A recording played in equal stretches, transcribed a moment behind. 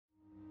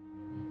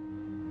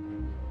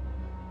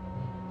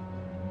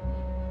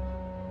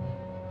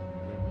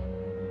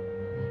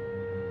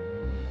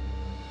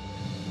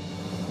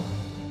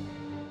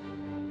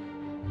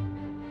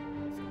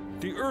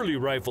early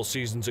rifle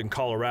seasons in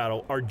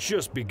Colorado are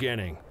just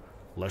beginning.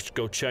 Let's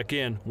go check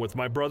in with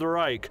my brother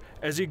Ike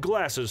as he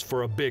glasses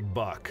for a big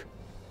buck.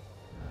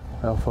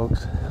 Well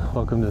folks,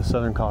 welcome to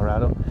southern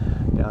Colorado.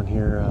 Down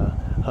here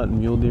hunting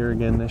mule deer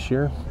again this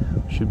year.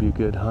 Should be a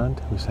good hunt.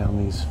 We found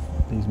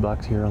these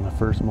bucks here on the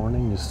first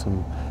morning, just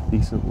some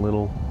decent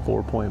little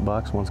 4-point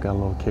bucks. One's got a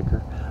little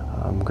kicker.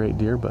 Great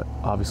deer, but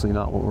obviously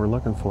not what we're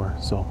looking for.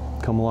 So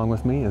come along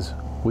with me as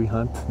we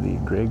hunt the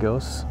gray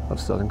ghosts of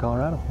southern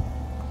Colorado.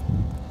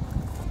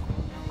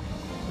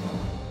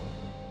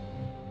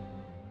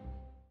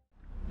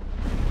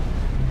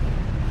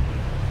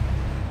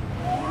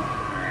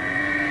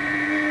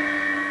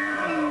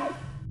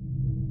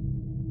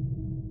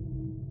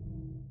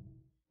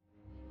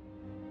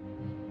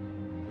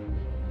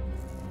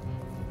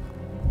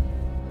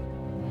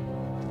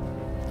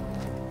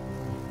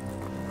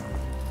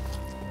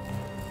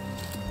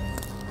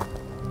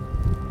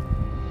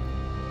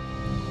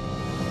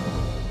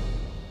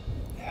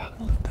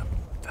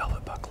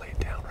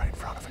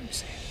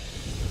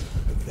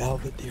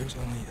 Velvet deer's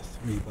only a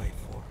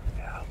 3x4.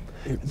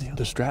 Yeah.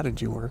 The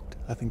strategy worked.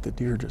 I think the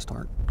deer just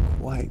aren't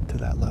quite to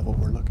that level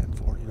we're looking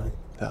for. You know,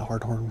 that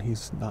hardhorn,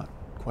 he's not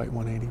quite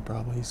 180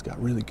 probably. He's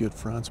got really good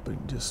fronts,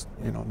 but just,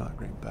 you know, not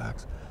great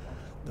backs.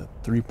 The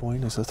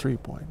 3-point is a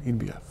 3-point. He'd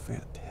be a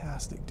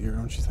fantastic deer,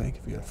 don't you think?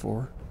 If you had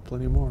 4,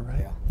 plenty more, right?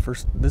 Yeah.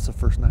 This is the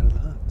first night of the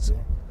hunt. So,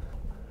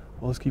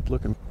 well, let's keep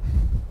looking.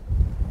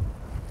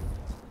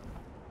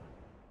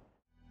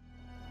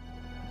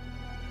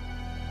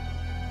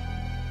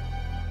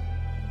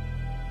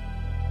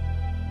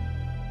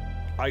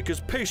 Ike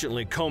is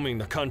patiently combing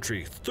the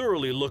country,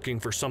 thoroughly looking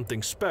for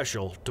something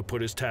special to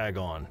put his tag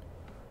on.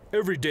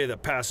 Every day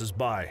that passes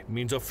by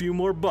means a few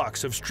more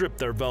bucks have stripped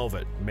their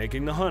velvet,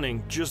 making the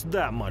hunting just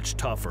that much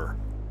tougher.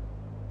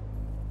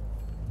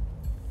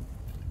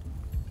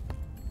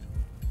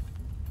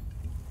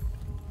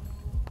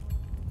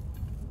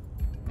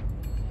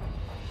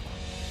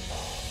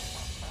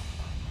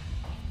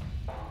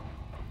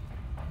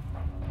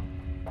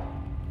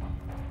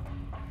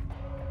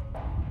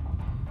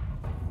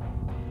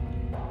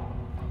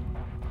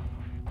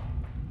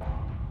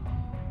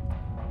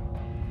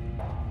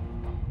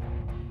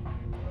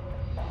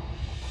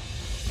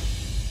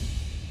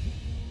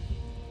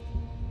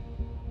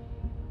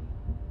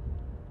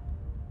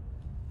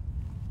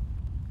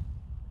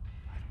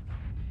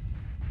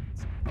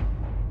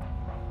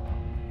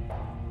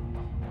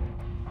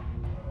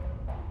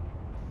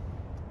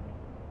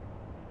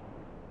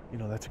 You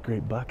know, that's a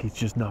great buck. He's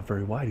just not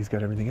very wide. He's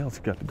got everything else.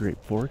 He's got the great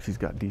forks. He's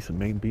got decent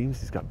main beams.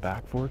 He's got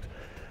back forks.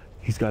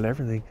 He's got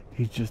everything.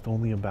 He's just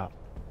only about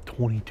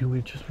 22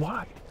 inches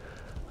wide.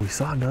 We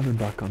saw another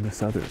buck on the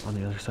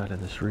other side of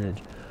this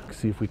ridge.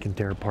 See if we can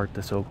tear apart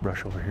this oak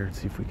brush over here and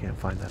see if we can't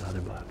find that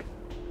other buck.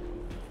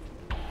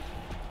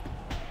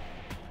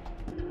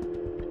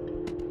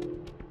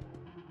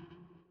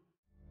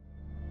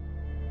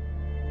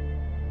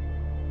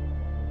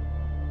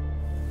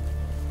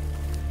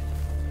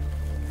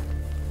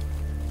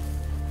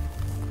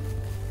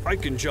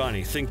 Ike and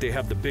Johnny think they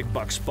have the big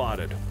buck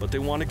spotted, but they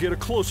want to get a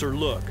closer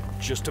look,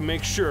 just to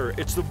make sure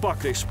it's the buck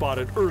they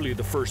spotted early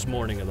the first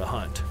morning of the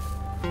hunt.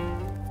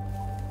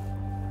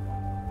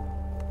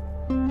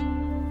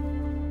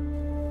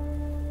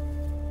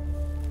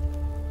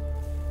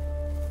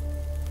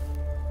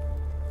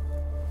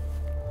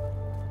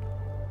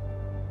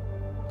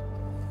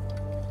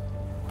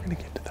 We're gonna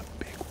get to the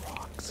big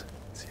rocks,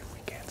 see if we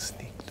can't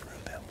sneak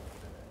through them.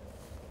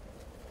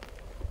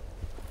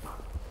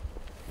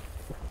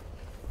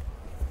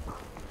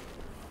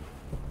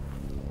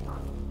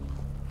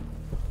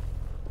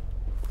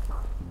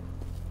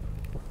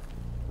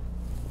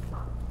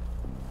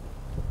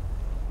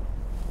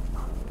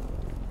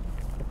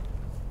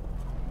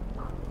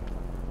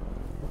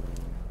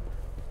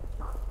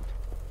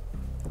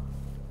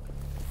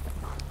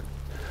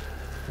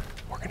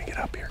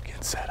 Up here,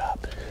 get set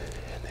up,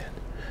 and then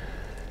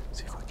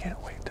see if we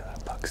can't wait till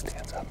that buck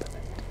stands up and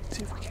then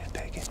see if we can't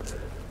take it.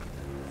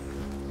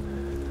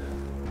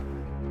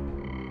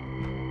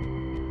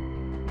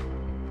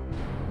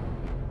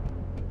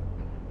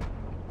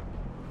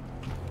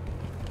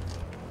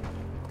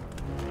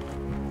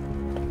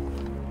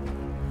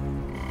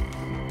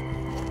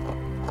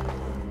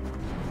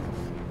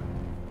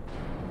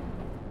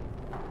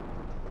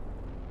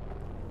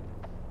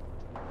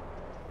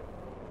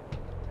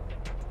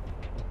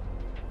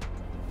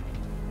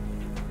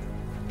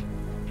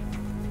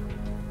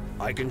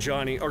 Ike and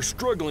Johnny are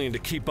struggling to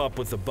keep up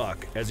with the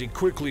buck as he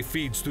quickly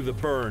feeds through the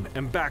burn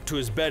and back to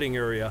his bedding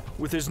area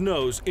with his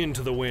nose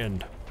into the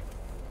wind.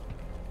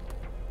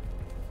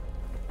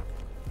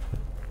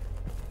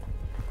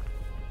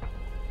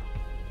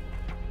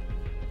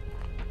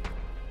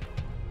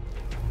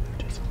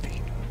 Just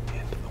feed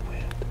into the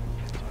wind.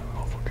 So I don't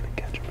know if we're going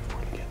to catch him before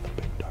we get in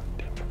the big dark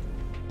timber.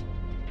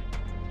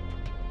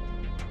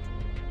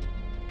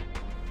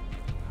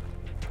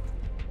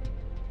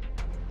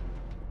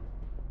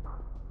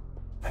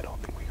 I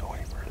don't think we go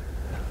any further.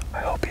 I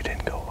hope he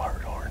didn't go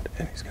hard horned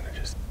and he's gonna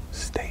just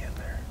stay in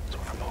there. That's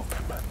what I'm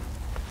hoping, but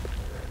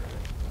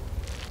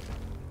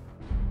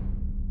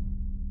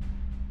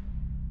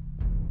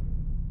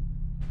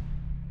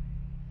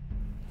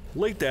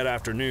Late that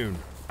afternoon,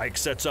 Ike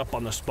sets up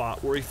on the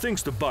spot where he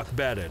thinks the buck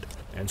bedded,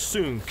 and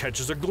soon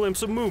catches a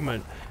glimpse of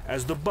movement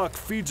as the buck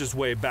feeds his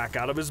way back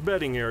out of his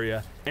bedding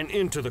area and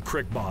into the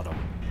creek bottom.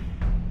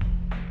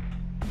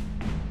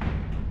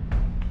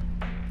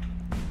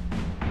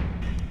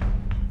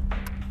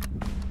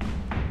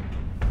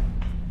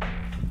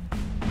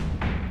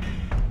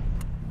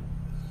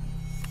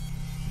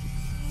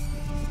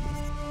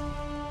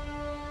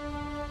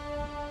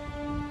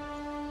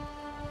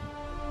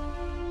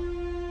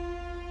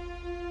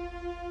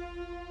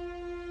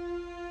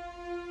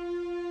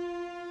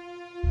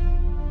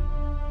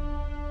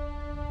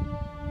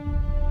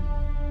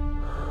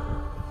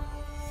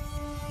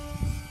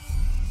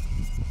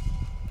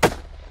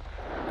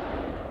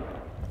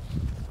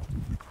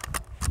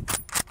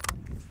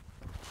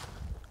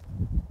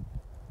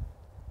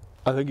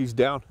 I think he's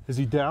down. Is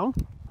he down?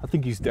 I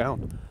think he's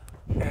down.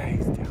 Yeah,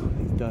 he's down.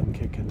 He's done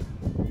kicking.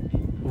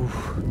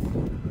 Oof.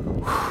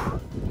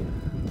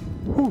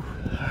 All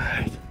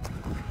right.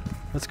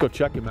 Let's go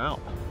check him out.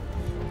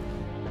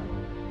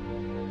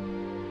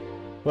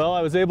 Well,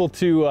 I was able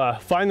to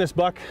find this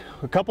buck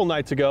a couple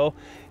nights ago,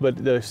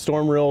 but the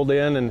storm rolled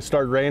in and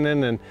started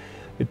raining, and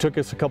it took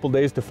us a couple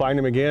days to find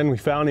him again. We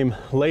found him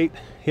late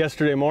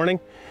yesterday morning.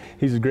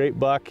 He's a great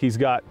buck. He's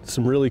got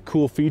some really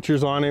cool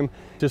features on him.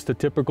 Just a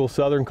typical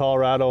Southern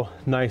Colorado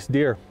nice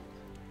deer.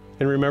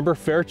 And remember,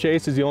 fair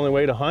chase is the only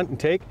way to hunt and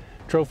take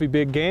trophy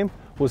big game.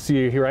 We'll see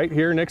you right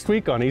here next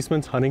week on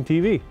Eastmans Hunting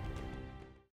TV.